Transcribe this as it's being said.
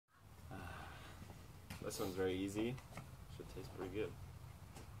This one's very easy. Should taste pretty good.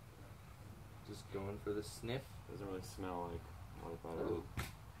 Just going for the sniff. Doesn't really smell like what I thought it would.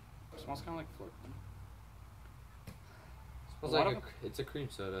 It smells kind of like Florida. Smells like it's a cream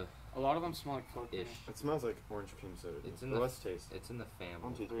soda. A lot of them smell like Florida. Ish. It smells like orange cream soda. It's in but the let's taste. It's in the family.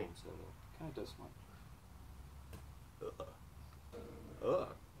 1, 2, 3. Cream soda. Kind of does smell. Ugh.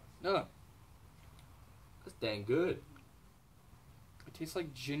 Ugh. That's dang good. It tastes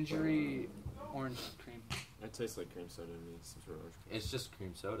like gingery orange cream. It tastes like cream soda to me. Some sort of orange cream. It's just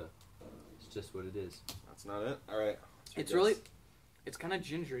cream soda. It's just what it is. That's not it. All right. It's really, it's kind of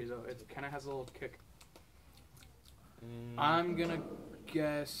gingery though. It kind of has a little kick. I'm gonna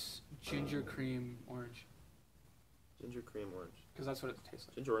guess ginger cream orange. Ginger cream orange. Because that's what it tastes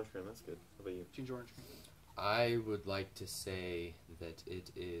like. Ginger orange cream. That's good. How about you? Ginger orange cream. I would like to say that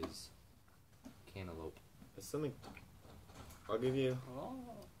it is cantaloupe. It's something. I'll give you. Oh.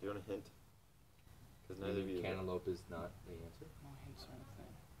 Do you want a hint? Because neither of you. Cantaloupe is not the answer. No hints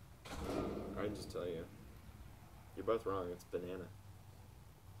or anything. I can just tell you. You're both wrong. It's banana.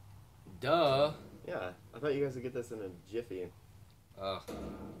 Duh. Yeah, I thought you guys would get this in a jiffy. Ugh.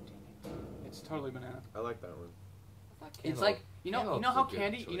 It's totally banana. I like that one. It's like you know how Cantaloup's a good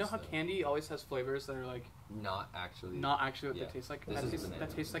candy choice, though. candy always has flavors that are like Not actually. not actually what Yeah. they taste like. This is banana.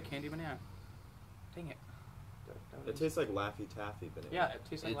 That tastes like candy banana. Dang it. It tastes like Laffy Taffy banana. Yeah, it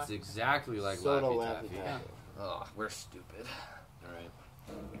tastes like. It's Laffy. exactly like Soda Laffy Laffy Taffy. Taffy. Ugh, we're stupid. All right.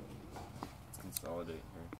 Let's consolidate here.